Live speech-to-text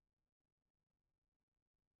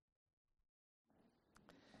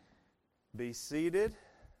Be seated.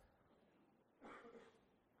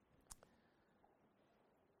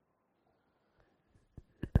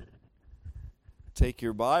 Take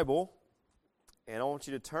your Bible, and I want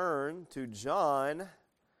you to turn to John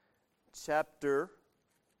chapter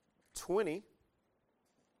 20.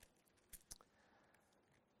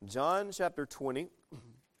 John chapter 20.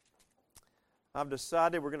 I've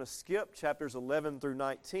decided we're going to skip chapters 11 through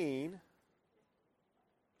 19.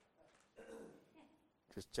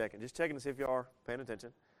 Just checking to see if you are paying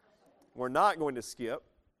attention. We're not going to skip,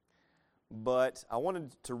 but I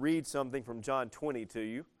wanted to read something from John 20 to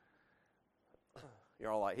you.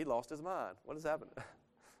 You're all like, he lost his mind. What is happening?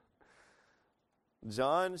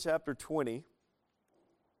 John chapter 20.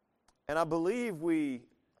 And I believe we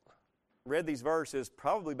read these verses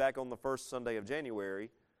probably back on the first Sunday of January,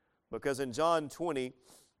 because in John 20,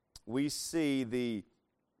 we see the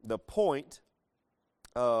point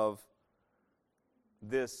of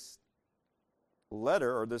this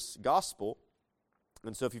letter or this gospel.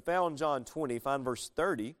 And so if you found John 20, find verse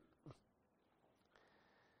 30.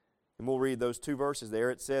 And we'll read those two verses there.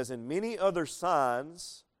 It says, "And many other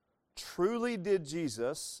signs truly did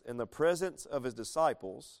Jesus in the presence of his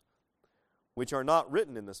disciples, which are not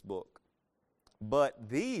written in this book. But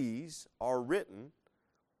these are written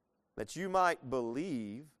that you might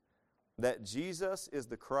believe that Jesus is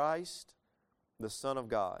the Christ, the Son of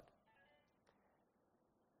God,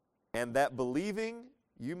 and that believing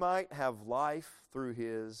you might have life through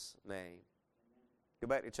his name." Go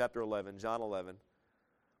back to chapter 11, John 11.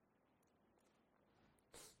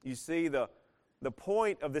 You see, the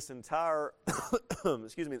point of this entire,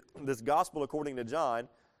 this gospel according to John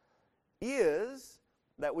is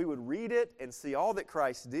that we would read it and see all that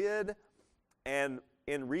Christ did, and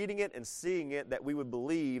in reading it and seeing it, that we would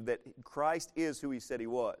believe that Christ is who he said he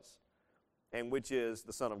was, and which is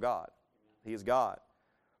the Son of God. He is God.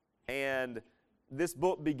 And this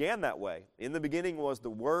book began that way. In the beginning was the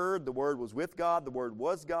Word was with God, the Word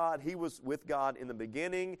was God, he was with God in the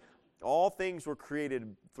beginning. All things were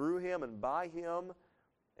created through him and by him.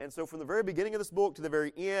 And so from the very beginning of this book to the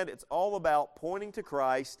very end, it's all about pointing to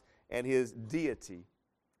Christ and his deity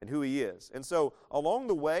and who he is. And so along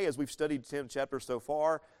the way, as we've studied 10 chapters so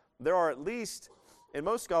far, there are at least, and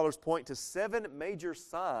most scholars point to 7 major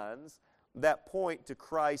signs that point to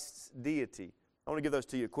Christ's deity. I want to give those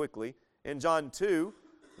to you quickly. In John 2,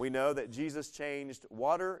 we know that Jesus changed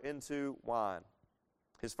water into wine,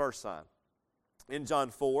 his first sign. In John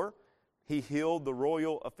 4, he healed the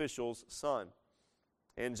royal official's son.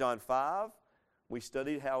 In John 5, we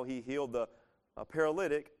studied how he healed the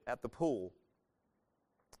paralytic at the pool.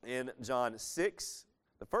 In John 6,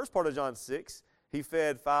 the first part of John 6, he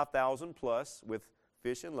fed 5,000 plus with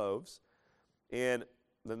fish and loaves. In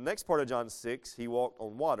the next part of John 6, he walked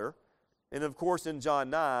on water. And of course, in John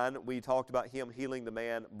 9, we talked about him healing the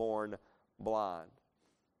man born blind.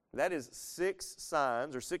 That is 6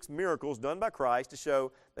 signs or 6 miracles done by Christ to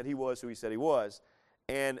show that he was who he said he was.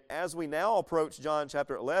 And as we now approach John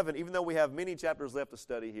chapter 11, even though we have many chapters left to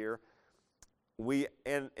study here, in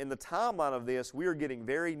the timeline of this, we are getting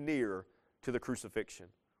very near to the crucifixion.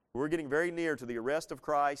 We're getting very near to the arrest of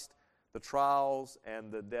Christ, the trials, and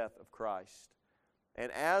the death of Christ.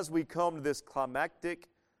 And as we come to this climactic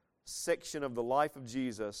section of the life of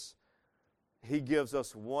Jesus, he gives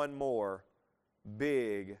us one more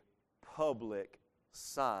big public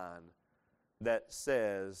sign that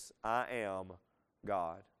says, "I am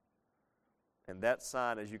God." And that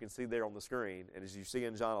sign, as you can see there on the screen, and as you see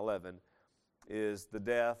in John 11, is the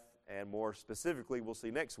death, and more specifically, we'll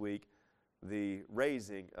see next week, the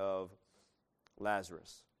raising of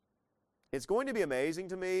Lazarus. It's going to be amazing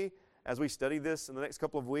to me as we study this in the next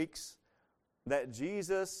couple of weeks that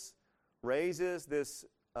Jesus raises this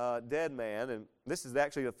dead man, and this is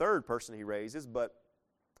actually the third person he raises, but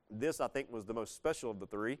this I think was the most special of the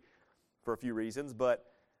 3 for a few reasons.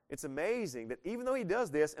 But it's amazing that even though he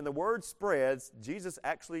does this and the word spreads, Jesus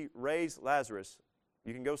actually raised Lazarus.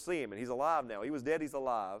 You can go see him, and he's alive now. He was dead, he's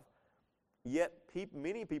alive. Yet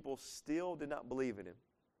many people still did not believe in him.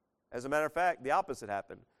 As a matter of fact, the opposite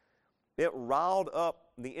happened. It riled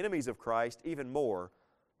up the enemies of Christ even more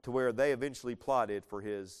to where they eventually plotted for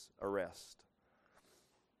his arrest.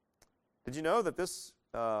 Did you know that this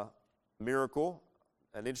miracle,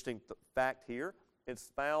 an interesting fact here, it's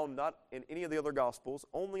found not in any of the other Gospels,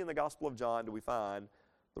 only in the Gospel of John do we find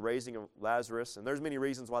the raising of Lazarus, and there's many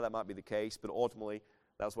reasons why that might be the case, but ultimately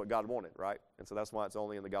that's what God wanted, right? And so that's why it's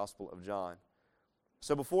only in the Gospel of John.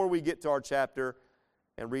 So before we get to our chapter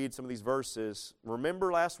and read some of these verses,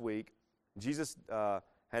 remember last week, Jesus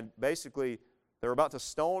had basically, they were about to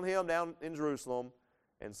stone him down in Jerusalem,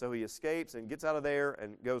 And so he escapes and gets out of there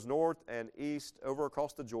and goes north and east over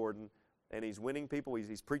across the Jordan, and he's winning people.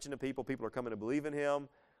 He's preaching to people. People are coming to believe in him,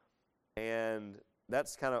 and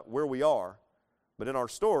that's kind of where we are. But in our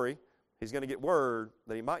story, he's going to get word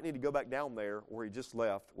that he might need to go back down there where he just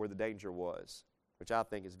left, where the danger was, which I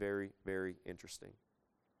think is very, very interesting.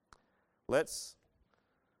 Let's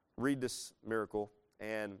read this miracle,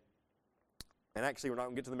 and actually we're not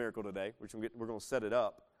going to get to the miracle today. We're going to set it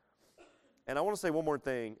up. And I want to say one more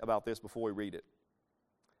thing about this before we read it.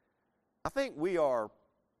 I think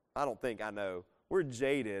I know, we're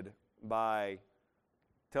jaded by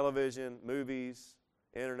television, movies,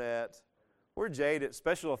 internet. We're jaded,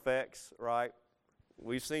 special effects, right?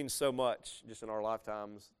 We've seen so much just in our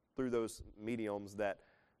lifetimes through those mediums that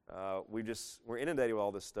we're inundated with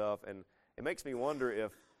all this stuff, and it makes me wonder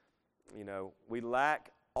if, we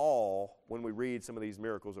lack awe when we read some of these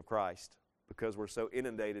miracles of Christ because we're so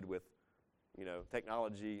inundated with,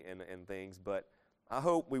 technology and things. But I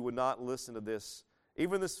hope we would not listen to this,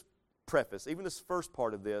 even this preface, even this first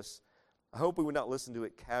part of this, I hope we would not listen to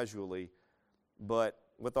it casually, but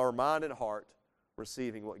with our mind and heart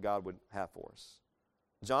receiving what God would have for us.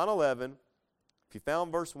 John 11, if you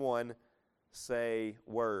found verse 1, say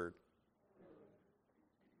word.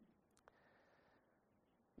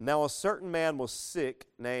 Now a certain man was sick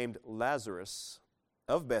named Lazarus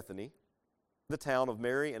of Bethany, the town of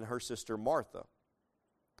Mary and her sister Martha.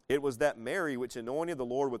 It was that Mary which anointed the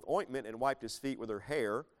Lord with ointment and wiped his feet with her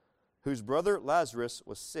hair, whose brother Lazarus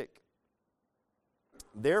was sick.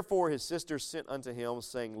 Therefore his sisters sent unto him,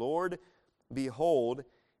 saying, Lord, behold,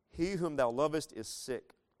 he whom thou lovest is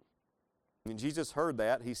sick. When Jesus heard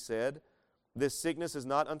that, he said, This sickness is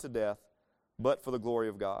not unto death, but for the glory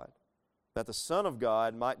of God, that the Son of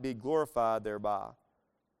God might be glorified thereby.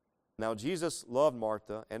 Now Jesus loved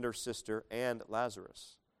Martha and her sister and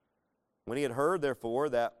Lazarus. When he had heard, therefore,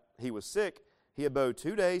 that he was sick, he abode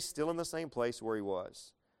 2 days still in the same place where he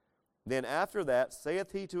was. Then after that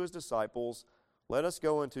saith he to his disciples, Let us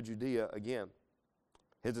go into Judea again.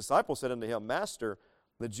 His disciples said unto him, Master,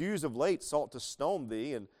 the Jews of late sought to stone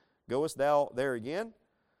thee, and goest thou there again?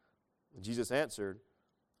 And Jesus answered,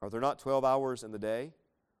 Are there not 12 hours in the day?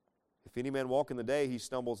 If any man walk in the day, he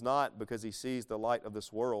stumbles not, because he sees the light of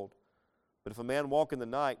this world. But if a man walk in the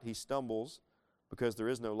night, he stumbles, because there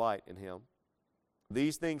is no light in him.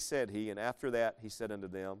 These things said he, and after that he said unto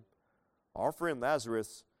them, Our friend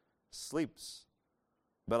Lazarus sleeps,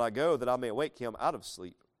 but I go that I may awake him out of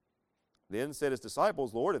sleep. Then said his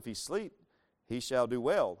disciples, Lord, if he sleep, he shall do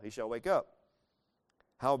well, he shall wake up.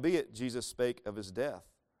 Howbeit Jesus spake of his death,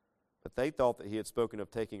 but they thought that he had spoken of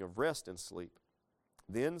taking of rest and sleep.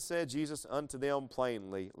 Then said Jesus unto them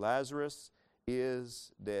plainly, Lazarus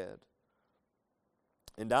is dead.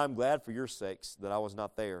 And I am glad for your sakes that I was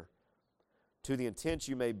not there, to the intent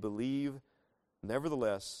you may believe.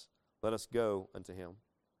 Nevertheless, let us go unto him.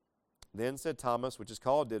 Then said Thomas, which is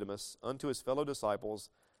called Didymus, unto his fellow disciples,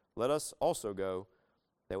 Let us also go,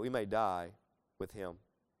 that we may die with him.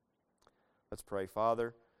 Let's pray.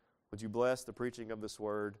 Father, would you bless the preaching of this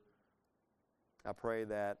word? I pray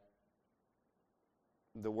that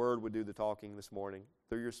the word would do the talking this morning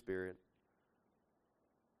through your Spirit.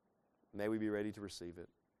 May we be ready to receive it.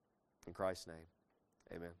 In Christ's name,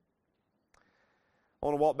 amen. I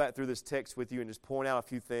want to walk back through this text with you and just point out a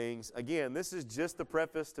few things. Again, this is just the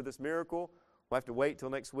preface to this miracle. We'll have to wait till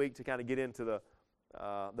next week to kind of get into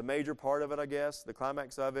the major part of it, I guess, the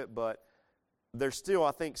climax of it. But there's still,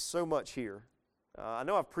 I think, so much here. I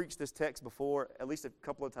know I've preached this text before, at least a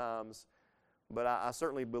couple of times, but I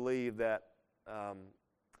certainly believe that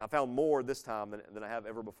I found more this time than I have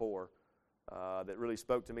ever before that really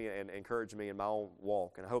spoke to me and encouraged me in my own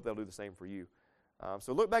walk. And I hope they'll do the same for you.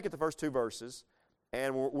 So look back at the first two verses.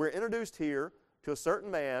 And we're introduced here to a certain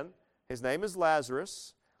man. His name is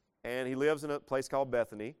Lazarus, and he lives in a place called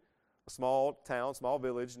Bethany, a small town, small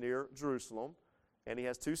village near Jerusalem. And he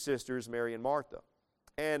has two sisters, Mary and Martha.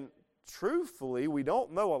 And truthfully, we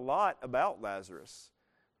don't know a lot about Lazarus.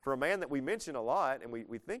 For a man that we mention a lot and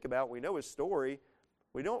we think about, we know his story,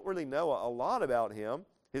 we don't really know a lot about him.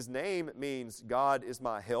 His name means God is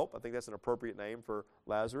my help. I think that's an appropriate name for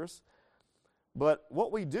Lazarus. But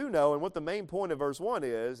what we do know, and what the main point of verse 1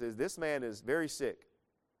 is this man is very sick.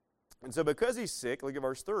 And so because he's sick, look at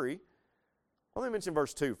verse 3. Let me mention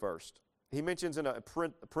verse 2 first. He mentions in a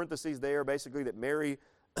parentheses there basically that Mary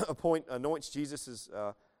anoints Jesus'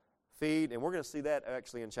 feet, and we're going to see that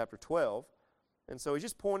actually in chapter 12. And so he's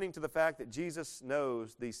just pointing to the fact that Jesus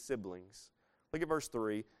knows these siblings. Look at verse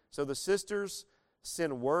 3. So the sisters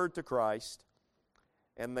send word to Christ,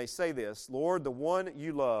 and they say this, Lord, the one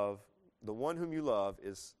whom you love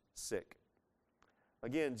is sick.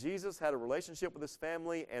 Again, Jesus had a relationship with his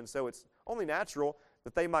family, and so it's only natural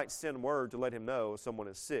that they might send word to let him know someone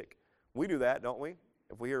is sick. We do that, don't we?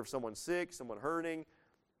 If we hear of someone sick, someone hurting,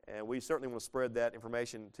 and we certainly want to spread that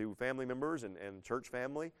information to family members and church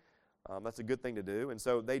family. That's a good thing to do. And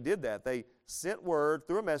so they did that. They sent word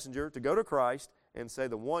through a messenger to go to Christ and say,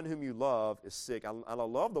 the one whom you love is sick. I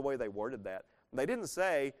love the way they worded that. They didn't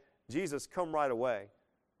say, Jesus, come right away.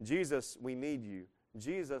 Jesus, we need you.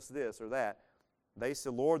 Jesus, this or that. They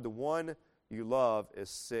said, Lord, the one you love is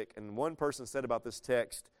sick. And one person said about this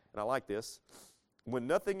text, and I like this, when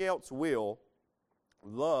nothing else will,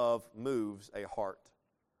 love moves a heart.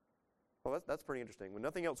 Well, that's pretty interesting. When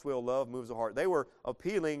nothing else will, love moves a heart. They were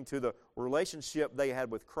appealing to the relationship they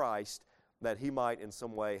had with Christ that he might in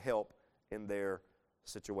some way help in their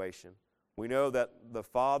situation. We know that the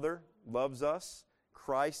Father loves us,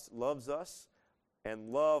 Christ loves us, and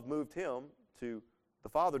love moved him to the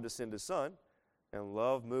Father to send his Son, and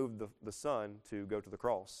love moved the Son to go to the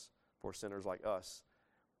cross for sinners like us.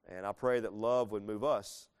 And I pray that love would move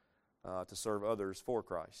us to serve others for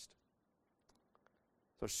Christ.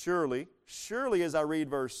 So surely as I read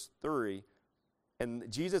verse 3,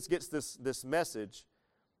 and Jesus gets this message,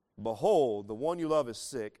 behold, the one you love is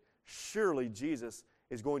sick, surely Jesus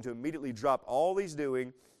is going to immediately drop all he's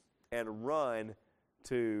doing and run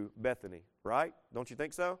to Bethany, right? Don't you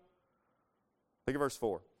think so? Look at verse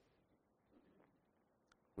 4.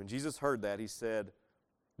 When Jesus heard that, he said,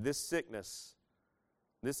 this sickness,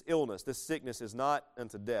 this illness, this sickness is not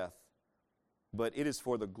unto death, but it is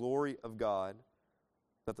for the glory of God,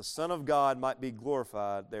 that the Son of God might be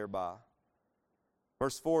glorified thereby.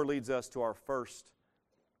 Verse 4 leads us to our first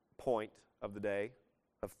point of the day,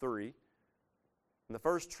 of 3. And the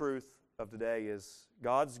first truth of today is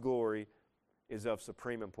God's glory is of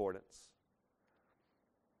supreme importance.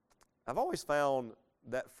 I've always found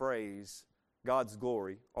that phrase, God's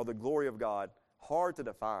glory, or the glory of God, hard to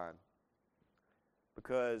define,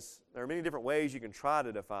 because there are many different ways you can try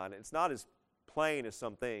to define it. It's not as plain as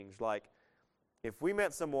some things. Like, if we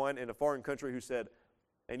met someone in a foreign country who said,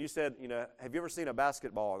 and you said, have you ever seen a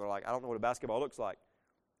basketball? And they're like, I don't know what a basketball looks like.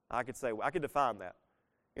 I could say, I could define that.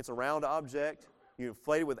 It's a round object. You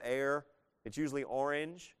inflate it with air. It's usually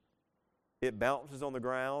orange. It bounces on the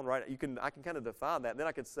ground, right? I can kind of define that. And then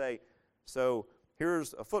I could say, so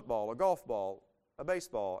here's a football, a golf ball, a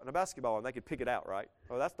baseball, and a basketball, and they could pick it out, right?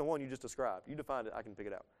 Oh, that's the one you just described. You defined it, I can pick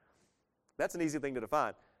it out. That's an easy thing to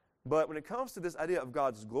define. But when it comes to this idea of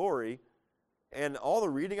God's glory, and all the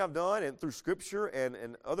reading I've done and through Scripture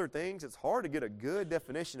and other things, it's hard to get a good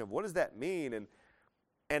definition of what does that mean.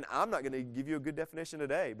 And I'm not going to give you a good definition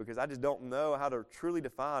today because I just don't know how to truly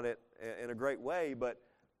define it in a great way. But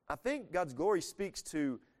I think God's glory speaks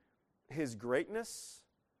to His greatness,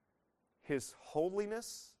 His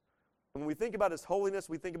holiness. When we think about His holiness,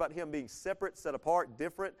 we think about Him being separate, set apart,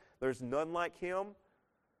 different. There's none like Him.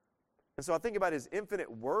 And so I think about His infinite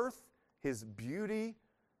worth, His beauty,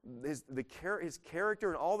 His character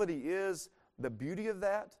and all that He is, the beauty of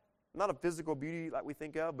that. Not a physical beauty like we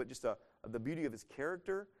think of, but just the beauty of His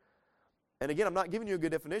character. And again, I'm not giving you a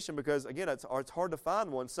good definition because, again, it's hard to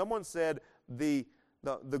find one. Someone said the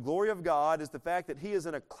glory of God is the fact that He is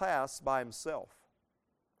in a class by Himself.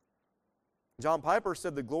 John Piper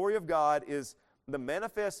said the glory of God is the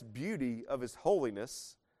manifest beauty of His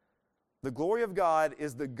holiness. The glory of God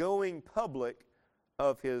is the going public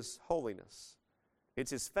of His holiness.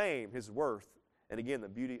 It's His fame, His worth, and again, the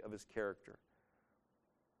beauty of His character.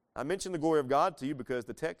 I mentioned the glory of God to you because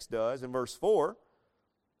the text does. In verse 4,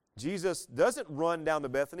 Jesus doesn't run down to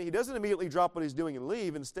Bethany. He doesn't immediately drop what He's doing and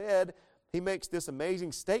leave. Instead, He makes this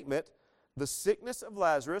amazing statement. The sickness of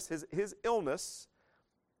Lazarus, his illness,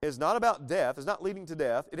 is not about death. It's not leading to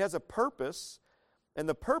death. It has a purpose, and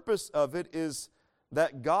the purpose of it is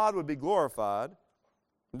that God would be glorified,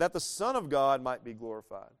 that the Son of God might be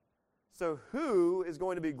glorified. So who is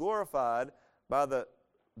going to be glorified by the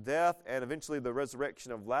death and eventually the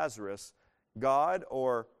resurrection of Lazarus? God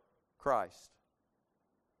or Christ?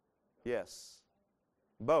 Yes.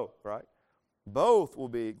 Both, right? Both will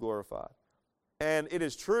be glorified. And it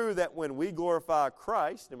is true that when we glorify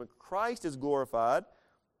Christ, and when Christ is glorified,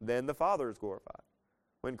 then the Father is glorified.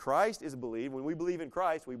 When Christ is believed, when we believe in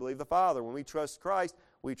Christ, we believe the Father. When we trust Christ,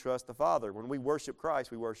 we trust the Father. When we worship Christ,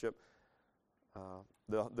 we worship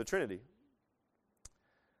the Trinity.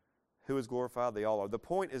 Who is glorified? They all are. The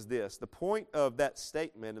point is this. The point of that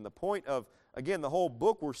statement and the point of, again, the whole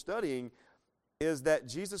book we're studying is that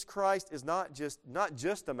Jesus Christ is not just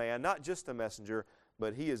a man, not just a messenger,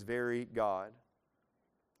 but He is very God.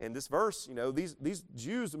 And this verse, these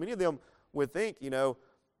Jews, many of them would think,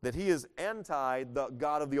 that he is anti the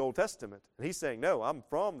God of the Old Testament. And he's saying, no, I'm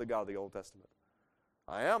from the God of the Old Testament.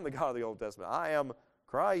 I am the God of the Old Testament. I am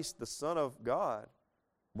Christ, the Son of God,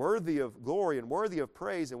 worthy of glory and worthy of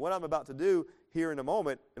praise. And what I'm about to do here in a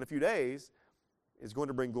moment, in a few days, is going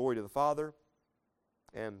to bring glory to the Father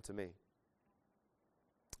and to me.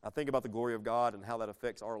 I think about the glory of God and how that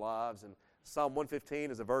affects our lives. And Psalm 115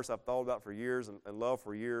 is a verse I've thought about for years and loved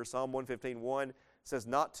for years. Psalm 115:1 says,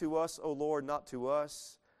 not to us, O Lord, not to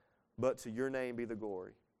us, but to your name be the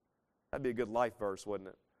glory. That'd be a good life verse, wouldn't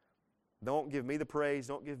it? Don't give me the praise,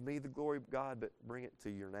 don't give me the glory of God, but bring it to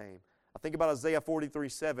your name. I think about Isaiah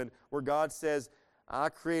 43:7, where God says, I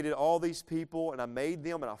created all these people, and I made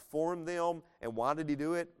them, and I formed them. And why did he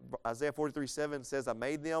do it? Isaiah 43:7 says, I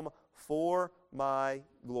made them for my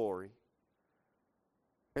glory.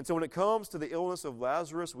 And so when it comes to the illness of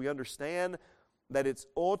Lazarus, we understand that it's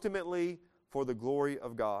ultimately for the glory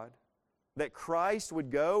of God. That Christ would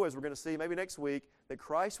go, as we're going to see maybe next week, that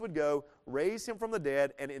Christ would go, raise him from the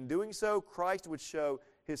dead, and in doing so, Christ would show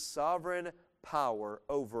his sovereign power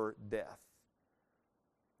over death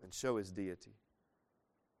and show his deity.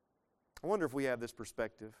 I wonder if we have this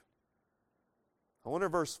perspective. I wonder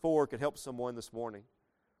if verse 4 could help someone this morning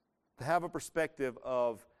to have a perspective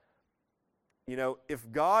of, if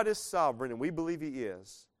God is sovereign, and we believe he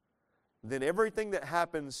is, then everything that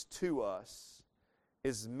happens to us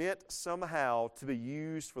is meant somehow to be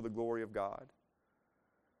used for the glory of God.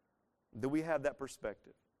 Do we have that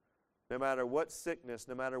perspective? No matter what sickness,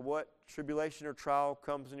 no matter what tribulation or trial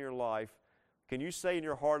comes in your life, can you say in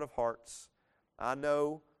your heart of hearts, I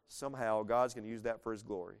know somehow God's going to use that for his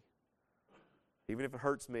glory. Even if it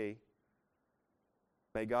hurts me,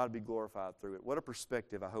 may God be glorified through it. What a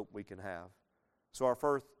perspective I hope we can have. So our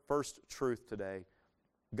first truth today,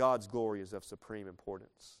 God's glory is of supreme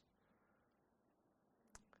importance.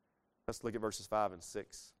 Let's look at verses 5 and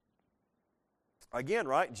 6. Again,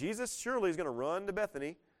 right? Jesus surely is going to run to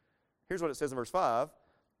Bethany. Here's what it says in verse 5.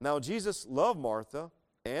 Now Jesus loved Martha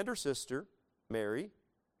and her sister, Mary,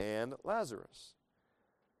 and Lazarus.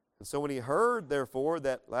 And so when he heard, therefore,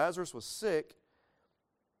 that Lazarus was sick,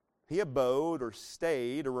 he abode or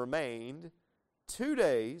stayed or remained 2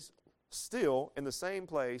 days still in the same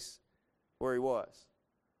place where he was.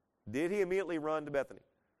 Did he immediately run to Bethany?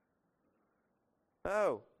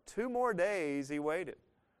 No. 2 more days he waited.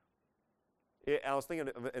 I was thinking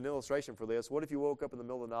of an illustration for this. What if you woke up in the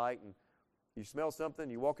middle of the night and you smell something,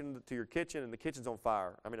 you walk into your kitchen and the kitchen's on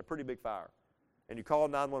fire. I mean, a pretty big fire. And you call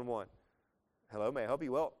 911. Hello, may I help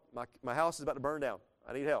you? Well, my house is about to burn down.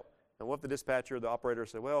 I need help. And what if the dispatcher or the operator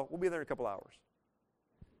said, well, we'll be there in a couple hours?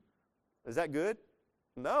 Is that good?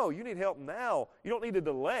 No, you need help now. You don't need to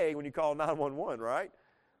delay when you call 911, right?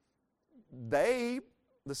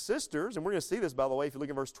 The sisters, and we're going to see this, by the way, if you look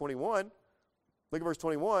at verse 21. Look at verse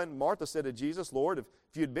 21. Martha said to Jesus, Lord, if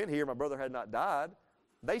you had been here, my brother had not died.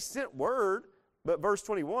 They sent word, but verse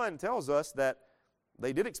 21 tells us that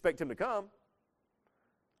they did expect him to come.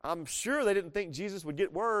 I'm sure they didn't think Jesus would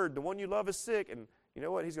get word, the one you love is sick, and you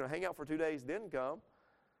know what, he's going to hang out for 2 days, then come.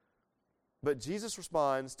 But Jesus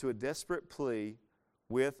responds to a desperate plea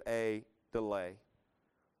with a delay.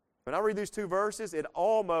 When I read these 2 verses, it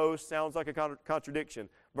almost sounds like a contradiction.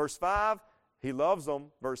 Verse 5, he loves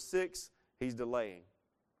them. Verse 6, he's delaying.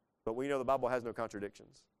 But we know the Bible has no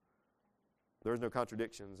contradictions. There's no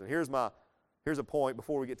contradictions. And here's a point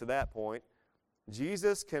before we get to that point.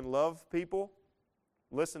 Jesus can love people.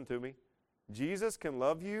 Listen to me. Jesus can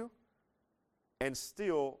love you and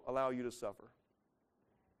still allow you to suffer.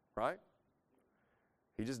 Right?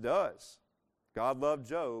 He just does. God loved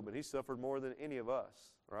Job, and he suffered more than any of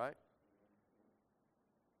us. Right?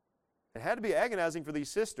 It had to be agonizing for these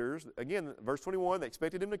sisters. Again, verse 21, they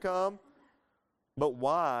expected him to come. But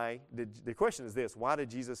the question is this, why did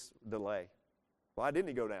Jesus delay? Why didn't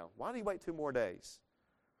he go down? Why did he wait 2 more days?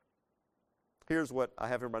 Here's what I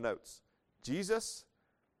have here in my notes. Jesus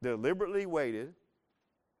deliberately waited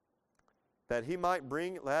that he might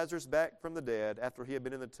bring Lazarus back from the dead after he had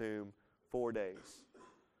been in the tomb 4 days.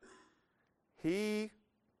 He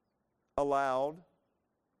allowed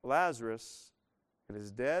Lazarus and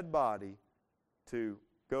his dead body to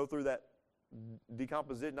go through that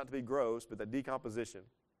decomposition, not to be gross, but that decomposition.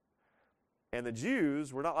 And the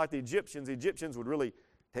Jews were not like the Egyptians. The Egyptians would really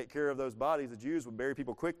take care of those bodies. The Jews would bury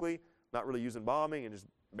people quickly, not really using embalming, and just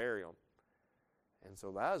bury them. And so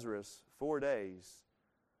Lazarus, 4 days,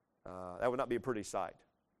 that would not be a pretty sight.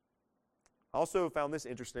 I also found this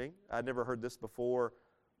interesting. I'd never heard this before.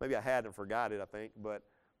 Maybe I had and forgot it, I think. But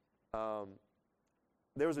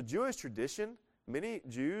there was a Jewish tradition. Many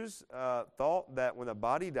Jews thought that when a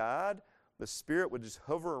body died, the spirit would just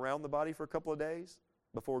hover around the body for a couple of days.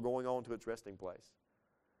 before going on to its resting place.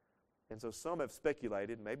 And so some have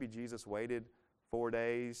speculated, maybe Jesus waited 4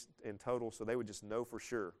 days in total so they would just know for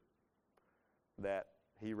sure that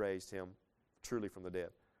he raised him truly from the dead.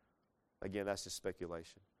 Again, that's just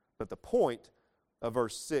speculation. But the point of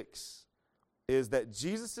verse 6 is that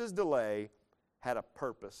Jesus' delay had a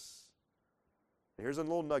purpose. And here's a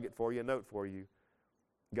little nugget for you, a note for you.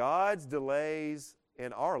 God's delays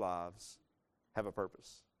in our lives have a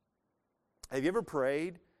purpose. Have you ever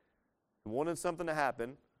prayed and wanted something to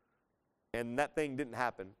happen, and that thing didn't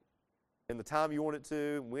happen in the time you wanted it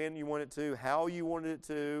to, when you wanted it to, how you wanted it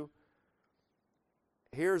to?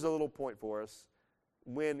 Here's a little point for us.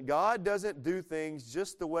 When God doesn't do things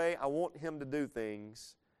just the way I want him to do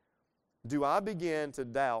things, do I begin to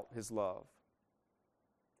doubt his love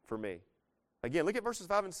for me? Again, look at verses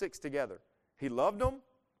 5 and 6 together. He loved them,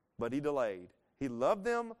 but he delayed. He loved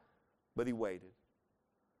them, but he waited.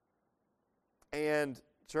 And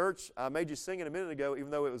church, I made you sing it a minute ago, even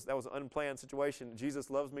though that was an unplanned situation. Jesus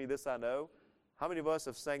loves me, this I know. How many of us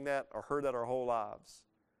have sang that or heard that our whole lives?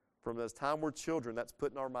 From the time we're children, that's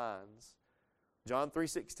put in our minds. John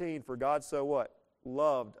 3:16, for God so what?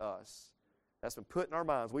 Loved us. That's been put in our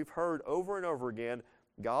minds. We've heard over and over again,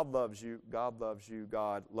 God loves you, God loves you,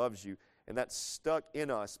 God loves you. And that's stuck in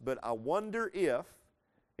us. But I wonder if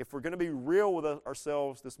we're going to be real with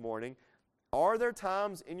ourselves this morning, are there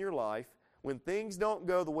times in your life when things don't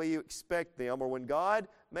go the way you expect them, or when God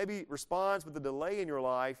maybe responds with a delay in your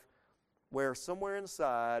life where somewhere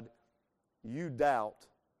inside you doubt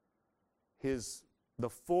the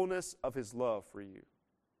fullness of his love for you?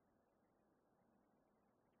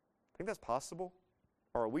 Think that's possible?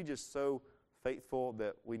 Or are we just so faithful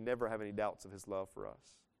that we never have any doubts of his love for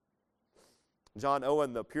us? John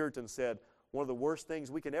Owen, the Puritan, said, one of the worst things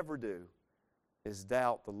we can ever do is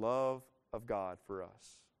doubt the love of God for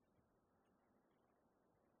us.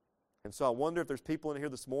 And so I wonder if there's people in here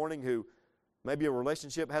this morning who maybe a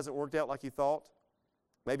relationship hasn't worked out like you thought.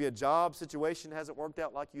 Maybe a job situation hasn't worked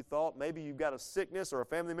out like you thought. Maybe you've got a sickness or a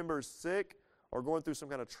family member is sick or going through some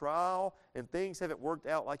kind of trial and things haven't worked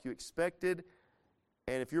out like you expected.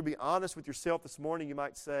 And if you'll be honest with yourself this morning, you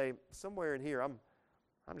might say, somewhere in here, I'm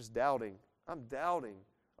just doubting. I'm doubting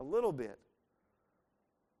a little bit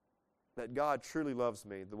that God truly loves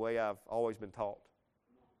me the way I've always been taught.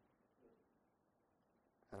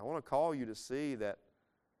 And I want to call you to see that,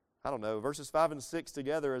 I don't know, verses 5 and 6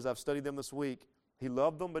 together as I've studied them this week, he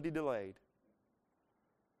loved them, but he delayed.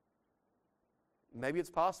 Maybe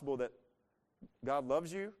it's possible that God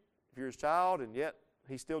loves you if you're his child, and yet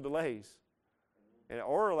he still delays.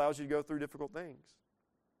 Or allows you to go through difficult things.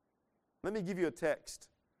 Let me give you a text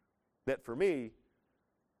that for me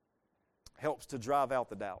helps to drive out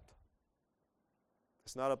the doubt.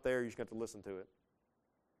 It's not up there, you just got to listen to it.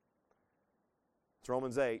 It's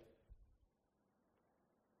Romans 8.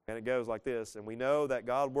 And it goes like this, and we know that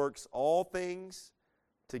God works all things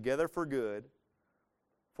together for good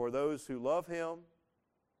for those who love him,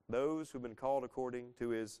 those who've been called according to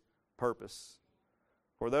his purpose.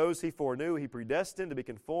 For those he foreknew, he predestined to be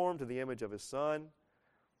conformed to the image of his Son.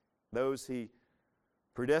 Those he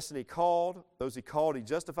predestined, he called. Those he called, he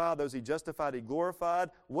justified. Those he justified, he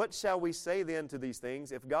glorified. What shall we say then to these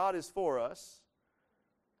things? If God is for us,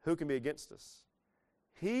 who can be against us?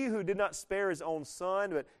 He who did not spare his own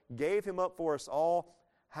Son, but gave him up for us all,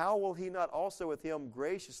 how will he not also with him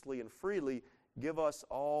graciously and freely give us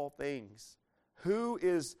all things? Who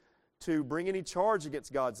is to bring any charge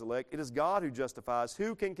against God's elect? It is God who justifies.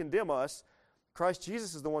 Who can condemn us? Christ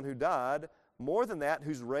Jesus is the one who died. More than that,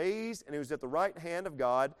 who's raised and who's at the right hand of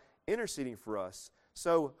God, interceding for us.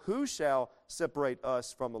 So who shall separate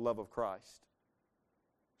us from the love of Christ?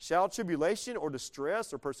 Shall tribulation or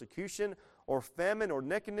distress or persecution or famine or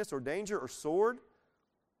nakedness or danger or sword?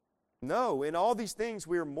 No, in all these things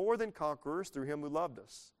we are more than conquerors through him who loved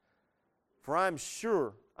us. For I am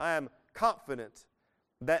sure, I am confident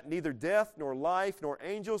that neither death, nor life, nor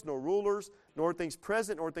angels, nor rulers, nor things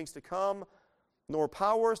present, nor things to come, nor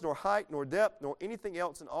powers, nor height, nor depth, nor anything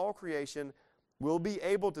else in all creation will be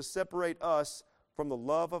able to separate us from the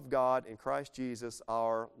love of God in Christ Jesus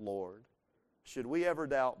our Lord. Should we ever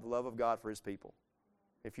doubt the love of God for his people?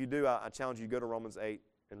 If you do, I challenge you to go to Romans 8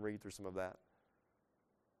 and read through some of that.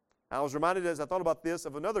 I was reminded as I thought about this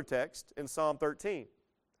of another text in Psalm 13.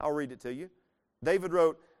 I'll read it to you. David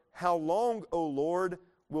wrote, "How long, O Lord,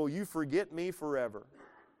 will you forget me forever?"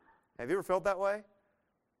 Have you ever felt that way?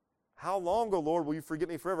 How long, O Lord, will you forget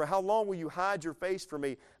me forever? How long will you hide your face from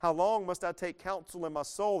me? How long must I take counsel in my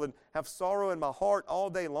soul and have sorrow in my heart all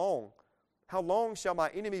day long? How long shall my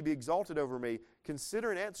enemy be exalted over me? Consider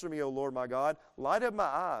and answer me, O Lord my God. Light of my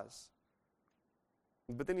eyes.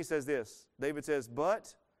 But then he says this. David says,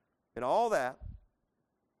 but in all that,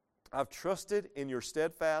 I've trusted in your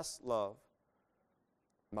steadfast love.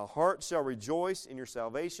 My heart shall rejoice in your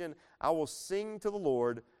salvation. I will sing to the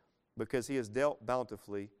Lord because he has dealt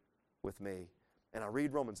bountifully with me. And I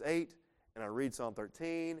read Romans 8, and I read Psalm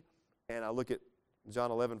 13, and I look at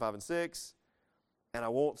John 11, 5 and 6, and I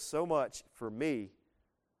want so much for me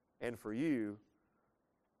and for you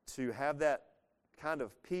to have that kind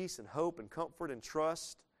of peace and hope and comfort and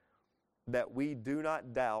trust that we do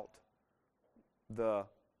not doubt the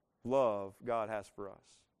love God has for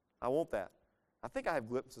us. I want that. I think I have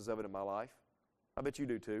glimpses of it in my life. I bet you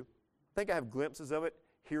do too. I think I have glimpses of it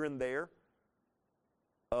here and there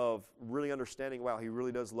of really understanding, wow, he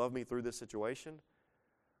really does love me through this situation.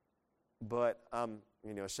 But I'm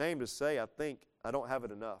ashamed to say I think I don't have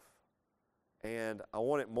it enough. And I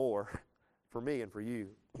want it more for me and for you.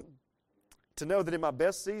 To know that in my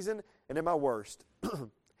best season and in my worst,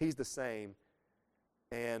 he's the same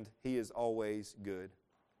and he is always good.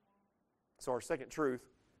 So our second truth,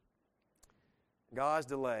 God's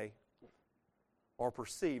delay or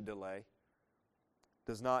perceived delay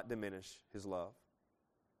does not diminish his love.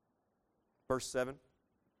 Verse 7.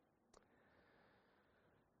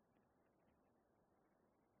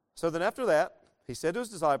 So then after that, he said to his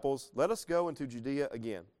disciples, let us go into Judea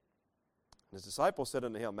again. And his disciples said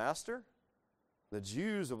unto him, Master, the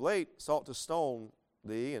Jews of late sought to stone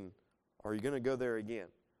thee, and are you going to go there again?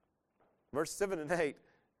 Verse 7 and 8,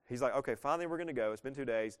 he's like, okay, finally we're going to go. It's been 2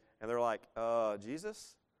 days. And they're like,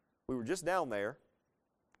 Jesus, we were just down there,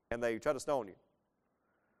 and they tried to stone you.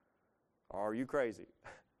 Are you crazy?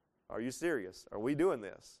 Are you serious? Are we doing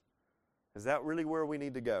this? Is that really where we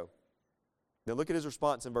need to go? Now look at his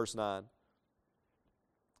response in verse 9.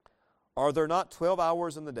 Are there not 12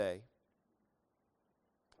 hours in the day?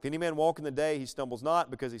 If any man walk in the day, he stumbles not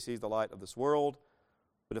because he sees the light of this world.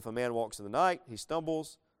 But if a man walks in the night, he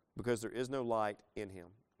stumbles because there is no light in him.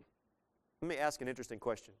 Let me ask an interesting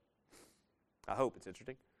question. I hope it's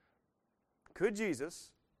interesting. Could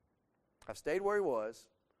Jesus have stayed where he was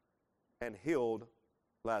and healed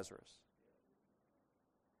Lazarus?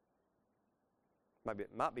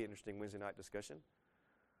 Might be an interesting Wednesday night discussion.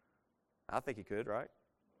 I think he could, right?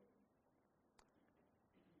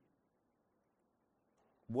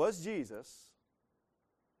 Was Jesus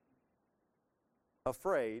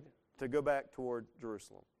afraid to go back toward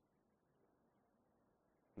Jerusalem?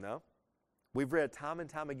 No. We've read time and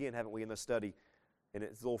time again, haven't we, in the study, and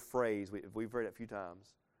it's a little phrase, we've read it a few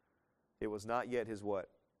times. It was not yet his what?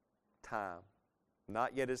 Time.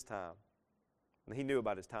 Not yet his time. And he knew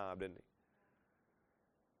about his time, didn't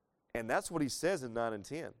he? And that's what he says in 9 and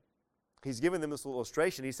 10. He's given them this little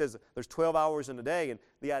illustration. He says there's 12 hours in a day, and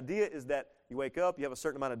the idea is that you wake up, you have a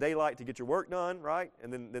certain amount of daylight to get your work done, right?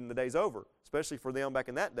 And then the day's over, especially for them back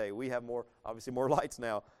in that day. We have obviously more lights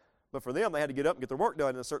now. But for them, they had to get up and get their work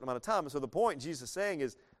done in a certain amount of time. And so the point Jesus is saying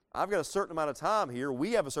is, I've got a certain amount of time here.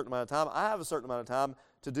 We have a certain amount of time. I have a certain amount of time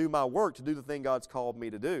to do my work, to do the thing God's called me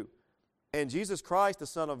to do. And Jesus Christ, the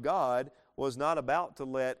Son of God, was not about to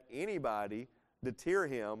let anybody deter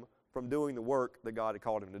him from doing the work that God had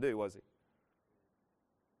called him to do, was he?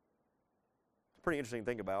 It's pretty interesting to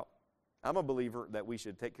think about. I'm a believer that we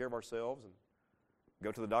should take care of ourselves and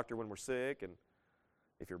go to the doctor when we're sick. And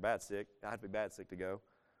if you're bad sick, I have to be bad sick to go.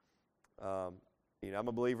 I'm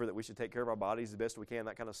a believer that we should take care of our bodies the best we can,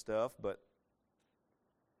 that kind of stuff. But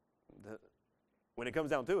when it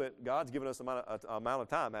comes down to it, God's given us an amount of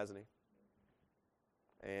time, hasn't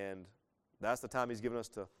he? And that's the time he's given us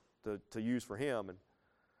to use for him. And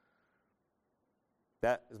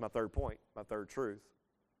that is my third point, my third truth.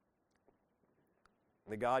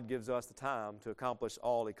 That God gives us the time to accomplish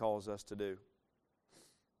all he calls us to do.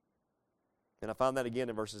 And I find that again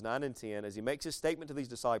in verses 9 and 10. As he makes his statement to these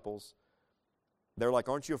disciples, they're like,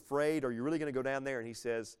 aren't you afraid? Are you really going to go down there? And he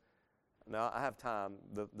says, no, I have time.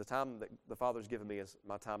 The time that the Father's given me is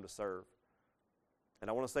my time to serve. And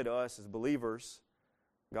I want to say to us as believers,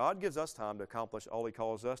 God gives us time to accomplish all he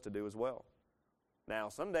calls us to do as well. Now,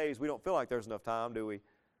 some days we don't feel like there's enough time, do we,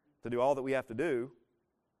 to do all that we have to do.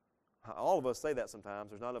 All of us say that sometimes.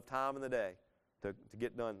 There's not enough time in the day to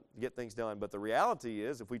get things done. But the reality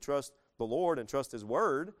is, if we trust the Lord and trust his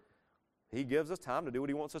word, he gives us time to do what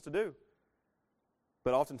he wants us to do.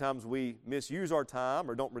 But oftentimes we misuse our time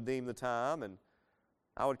or don't redeem the time. And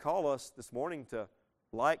I would call us this morning to,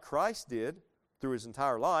 like Christ did through his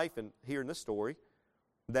entire life and here in this story,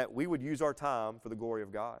 that we would use our time for the glory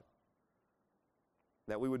of God.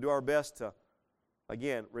 That we would do our best to,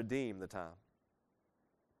 again, redeem the time.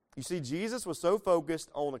 You see, Jesus was so focused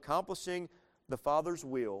on accomplishing the Father's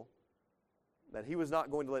will that he was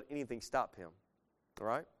not going to let anything stop him. All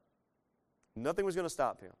right? Nothing was going to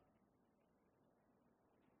stop him.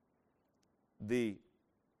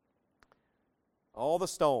 All the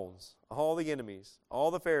stones, all the enemies,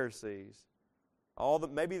 all the Pharisees,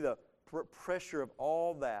 maybe the pressure of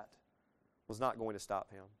all that was not going to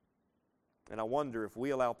stop him. And I wonder if we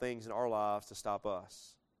allow things in our lives to stop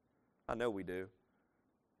us. I know we do.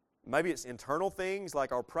 Maybe it's internal things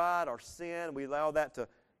like our pride, our sin. We allow that to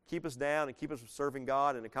keep us down and keep us from serving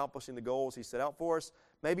God and accomplishing the goals He set out for us.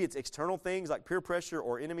 Maybe it's external things like peer pressure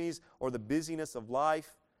or enemies or the busyness of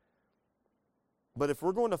life. But if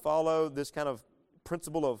we're going to follow this kind of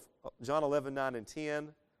principle of John 11, 9, and 10,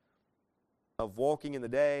 of walking in the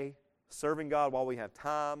day, serving God while we have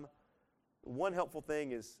time, one helpful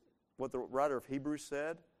thing is what the writer of Hebrews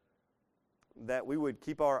said, that we would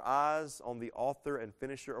keep our eyes on the author and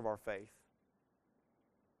finisher of our faith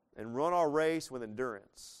and run our race with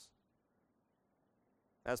endurance.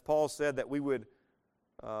 As Paul said, that we would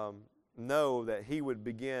know that He would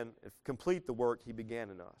complete the work He began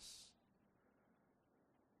in us.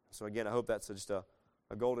 So again, I hope that's just a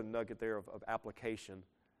golden nugget there of application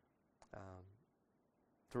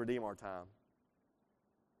to redeem our time.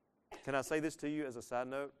 Can I say this to you as a side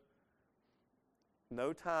note?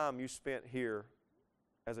 No time you spent here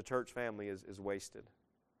as a church family is wasted.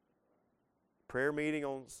 Prayer meeting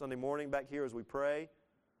on Sunday morning back here as we pray,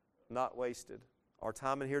 not wasted. Our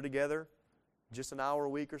time in here together, just an hour a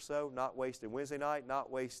week or so, not wasted. Wednesday night, not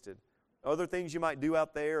wasted. Other things you might do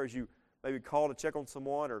out there as you maybe call to check on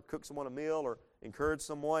someone or cook someone a meal or encourage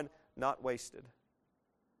someone, not wasted.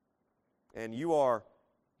 And you're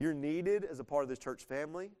needed as a part of this church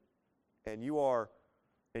family, and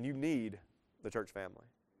you need the church family.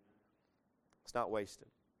 It's not wasted.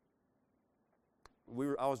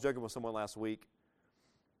 I was joking with someone last week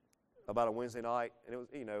about a Wednesday night, and it was,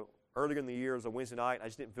 earlier in the year it was a Wednesday night. I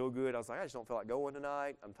just didn't feel good. I was like, I just don't feel like going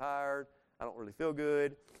tonight. I'm tired. I don't really feel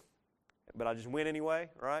good. But I just went anyway,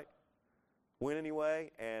 right? Went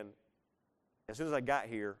anyway, and as soon as I got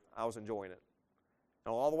here, I was enjoying it.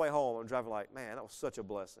 And all the way home, I'm driving like, man, that was such a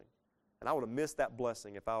blessing. And I would have missed that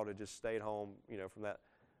blessing if I would have just stayed home, from that.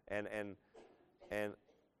 And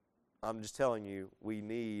I'm just telling you,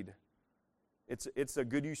 it's a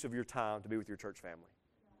good use of your time to be with your church family.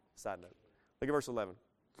 Side note. Look at verse 11.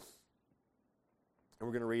 And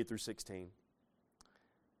we're going to read through 16,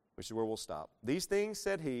 which is where we'll stop. These things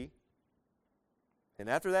said He, and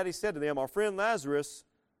after that He said to them, our friend Lazarus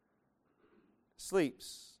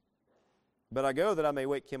sleeps, but I go that I may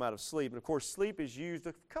wake him out of sleep. And of course, sleep is used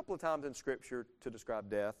a couple of times in Scripture to describe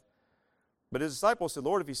death. But His disciples said,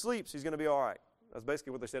 Lord, if he sleeps, he's going to be all right. That's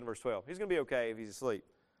basically what they said in verse 12. He's going to be okay if he's asleep.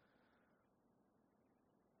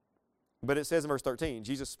 But it says in verse 13,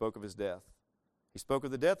 Jesus spoke of His death. He spoke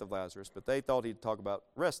of the death of Lazarus, but they thought He'd talk about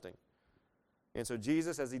resting. And so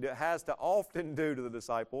Jesus, as He has to often do to the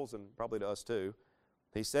disciples, and probably to us too,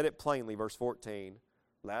 He said it plainly, verse 14,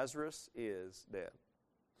 Lazarus is dead.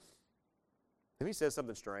 And He says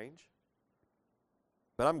something strange.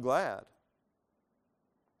 But I'm glad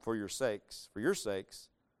for your sakes,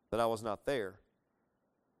 that I was not there,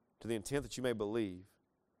 to the intent that you may believe.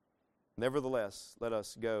 Nevertheless, let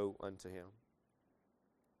us go unto him.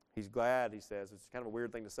 He's glad, he says. It's kind of a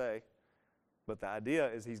weird thing to say, but the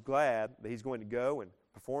idea is he's glad that he's going to go and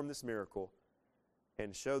perform this miracle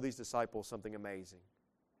and show these disciples something amazing.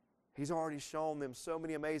 He's already shown them so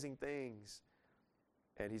many amazing things,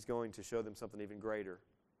 and he's going to show them something even greater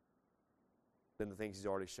than the things he's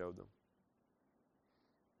already showed them.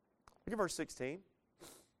 Look at verse 16.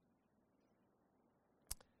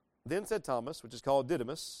 Then said Thomas, which is called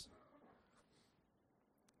Didymus,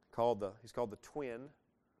 he's called the twin.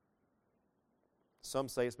 Some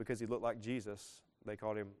say it's because he looked like Jesus. They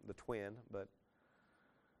called him the twin, but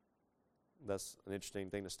that's an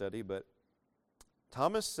interesting thing to study. But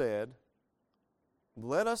Thomas said,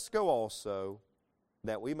 let us go also,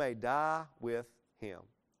 that we may die with him.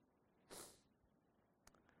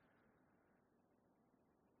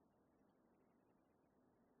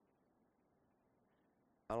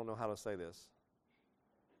 I don't know how to say this.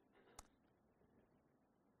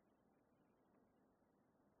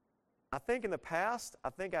 I think in the past,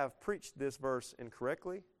 I've preached this verse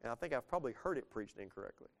incorrectly, and I think I've probably heard it preached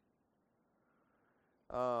incorrectly.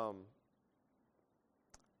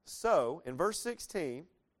 So, in verse 16,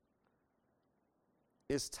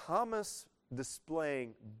 is Thomas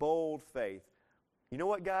displaying bold faith? You know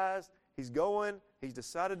what, guys? He's going. He's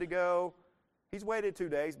decided to go. He's waited 2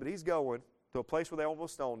 days, but he's going to a place where they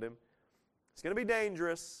almost stoned him. It's going to be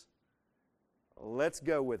dangerous. Let's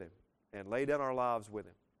go with him and lay down our lives with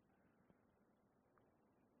him.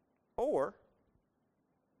 Or,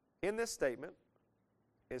 in this statement,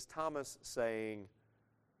 is Thomas saying,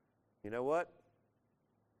 you know what?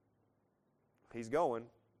 He's going,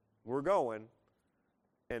 we're going,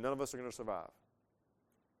 and none of us are going to survive?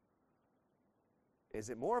 Is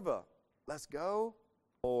it more of a, let's go,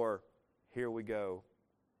 or here we go,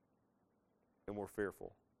 and we're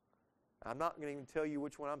fearful? I'm not going to even tell you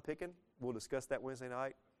which one I'm picking. We'll discuss that Wednesday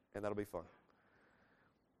night, and that'll be fun.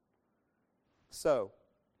 So,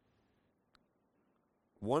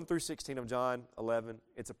 1 through 16 of John 11.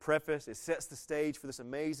 It's a preface. It sets the stage for this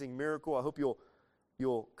amazing miracle. I hope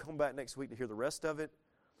you'll come back next week to hear the rest of it.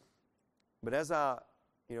 But as I,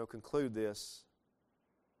 conclude this,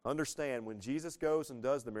 understand when Jesus goes and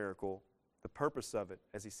does the miracle, the purpose of it,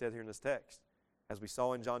 as he said here in this text, as we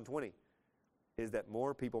saw in John 20, is that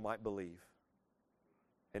more people might believe.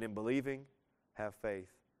 And in believing, have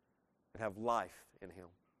faith and have life in him.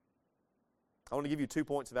 I want to give you 2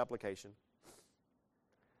 points of application.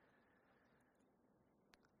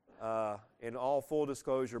 In all full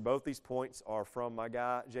disclosure, both these points are from my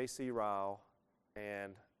guy, J.C. Ryle,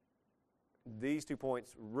 and these 2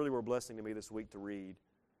 points really were a blessing to me this week to read,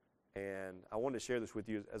 and I wanted to share this with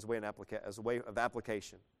you as a way of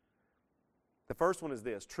application. The first one is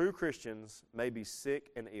this: true Christians may be sick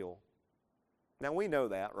and ill. Now, we know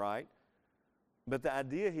that, right? But the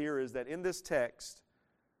idea here is that in this text,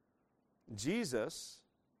 Jesus,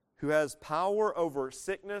 who has power over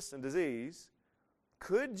sickness and disease,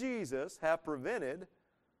 could Jesus have prevented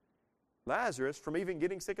Lazarus from even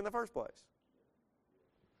getting sick in the first place?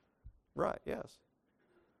 Right, yes.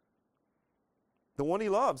 The one he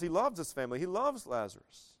loves his family, he loves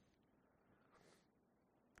Lazarus.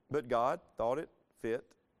 But God thought it fit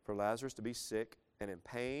for Lazarus to be sick and in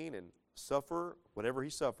pain and suffer whatever he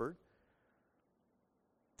suffered.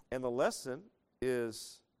 And the lesson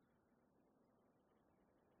is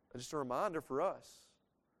just a reminder for us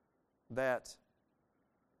that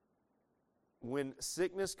when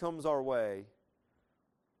sickness comes our way,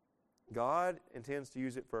 God intends to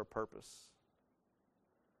use it for a purpose.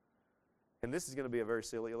 And this is going to be a very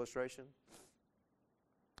silly illustration.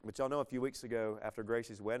 But y'all know a few weeks ago, after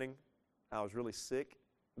Gracie's wedding, I was really sick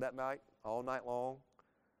that night, all night long.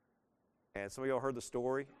 And some of y'all heard the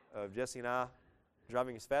story of Jesse and I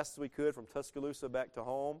driving as fast as we could from Tuscaloosa back to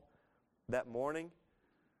home that morning.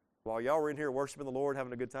 While y'all were in here worshiping the Lord,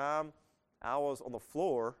 having a good time, I was on the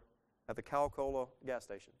floor at the Calcola gas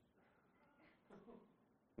station.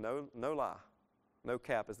 No lie. No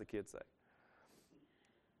cap, as the kids say.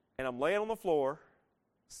 And I'm laying on the floor,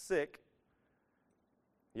 sick.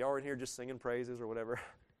 Y'all are in here just singing praises or whatever.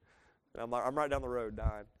 And I'm right down the road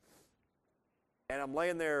dying. And I'm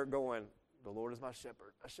laying there going, the Lord is my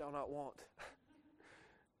shepherd, I shall not want.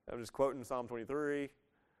 I'm just quoting Psalm 23.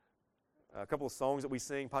 A couple of songs that we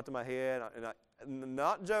sing popped in my head. And I'm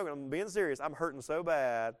not joking, I'm being serious. I'm hurting so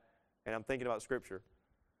bad, and I'm thinking about Scripture.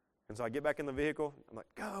 And so I get back in the vehicle. I'm like,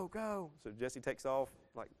 go. So Jesse takes off,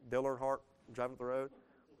 like Dale Earnhardt, driving up the road.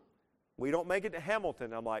 We don't make it to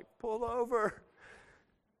Hamilton. I'm like, pull over.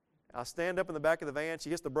 I stand up in the back of the van. She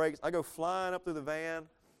hits the brakes. I go flying up through the van.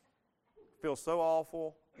 Feel so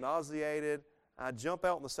awful, nauseated. I jump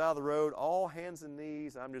out on the side of the road, all hands and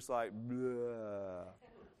knees. I'm just like, bleh.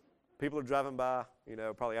 People are driving by,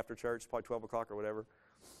 probably after church, probably 12 o'clock or whatever.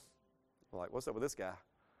 I'm like, what's up with this guy?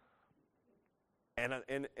 And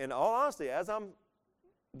in all honesty, as I'm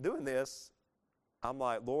doing this, I'm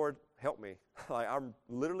like, Lord, help me. Like, I'm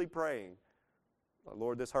literally praying, like,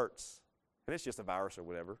 Lord, this hurts. And it's just a virus or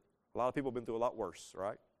whatever. A lot of people have been through a lot worse,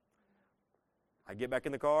 right? I get back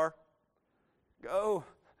in the car, go.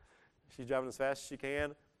 She's driving as fast as she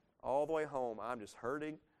can. All the way home, I'm just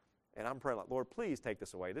hurting. And I'm praying, like, Lord, please take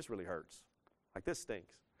this away. This really hurts. Like, this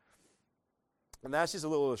stinks. And that's just a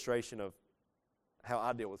little illustration of how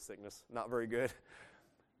I deal with sickness. Not very good.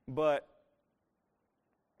 But,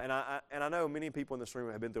 and I know many people in this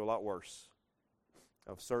room have been through a lot worse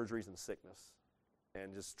of surgeries and sickness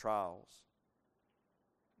and just trials.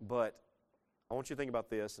 But I want you to think about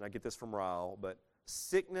this, and I get this from Ryle, but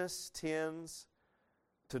sickness tends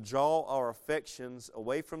to draw our affections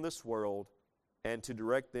away from this world and to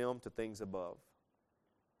direct them to things above.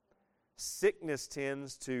 Sickness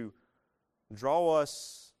tends to draw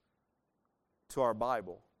us to our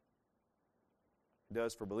Bible. It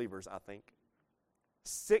does for believers, I think.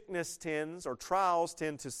 Sickness trials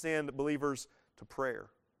tend to send believers to prayer.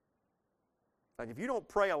 Like, if you don't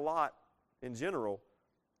pray a lot in general,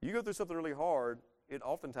 you go through something really hard, it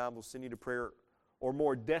oftentimes will send you to prayer or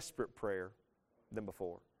more desperate prayer than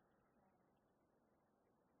before.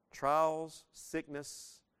 Trials,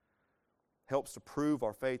 sickness helps to prove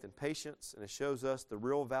our faith and patience, and it shows us the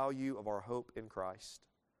real value of our hope in Christ.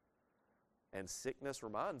 And sickness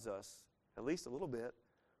reminds us, at least a little bit,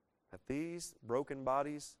 that these broken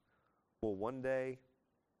bodies will one day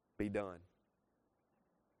be done.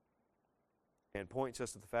 And points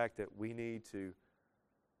us to the fact that we need to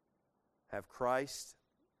have Christ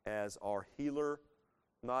as our healer,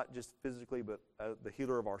 not just physically, but the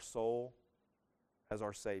healer of our soul, as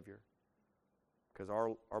our Savior. Because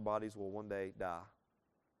our bodies will one day die.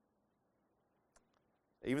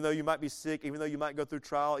 Even though you might be sick, even though you might go through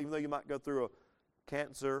trial, even though you might go through a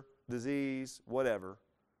cancer, disease, whatever,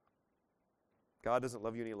 God doesn't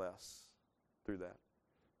love you any less through that.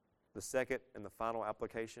 The second and the final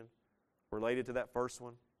application related to that first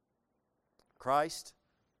one, Christ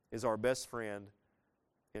is our best friend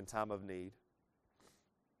in time of need.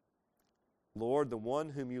 Lord, the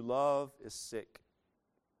one whom you love is sick.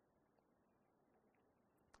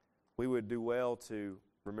 We would do well to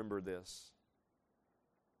remember this.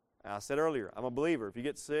 I said earlier, I'm a believer. If you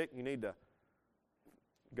get sick, you need to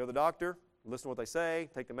go to the doctor, listen to what they say,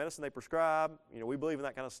 take the medicine they prescribe. We believe in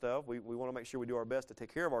that kind of stuff. We want to make sure we do our best to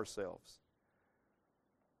take care of ourselves.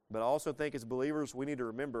 But I also think as believers, we need to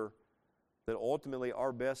remember that ultimately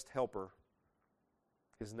our best helper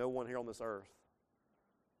is no one here on this earth,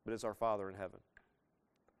 but it's our Father in heaven.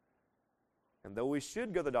 And though we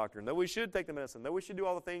should go to the doctor, and though we should take the medicine, though we should do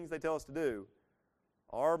all the things they tell us to do,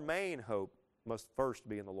 our main hope must first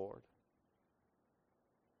be in the Lord.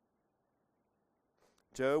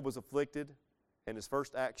 Job was afflicted, and his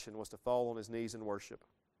first action was to fall on his knees in worship.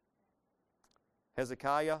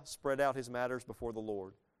 Hezekiah spread out his matters before the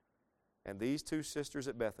Lord, and these two sisters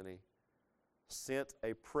at Bethany sent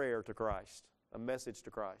a prayer to Christ, a message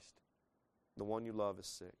to Christ. The one you love is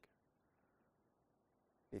sick.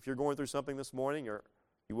 If you're going through something this morning, or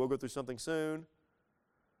you will go through something soon,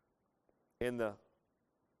 in the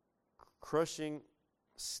crushing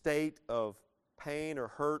state of pain or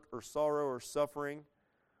hurt or sorrow or suffering,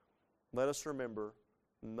 let us remember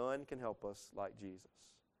none can help us like Jesus.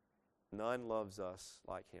 None loves us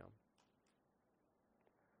like Him.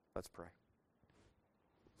 Let's pray.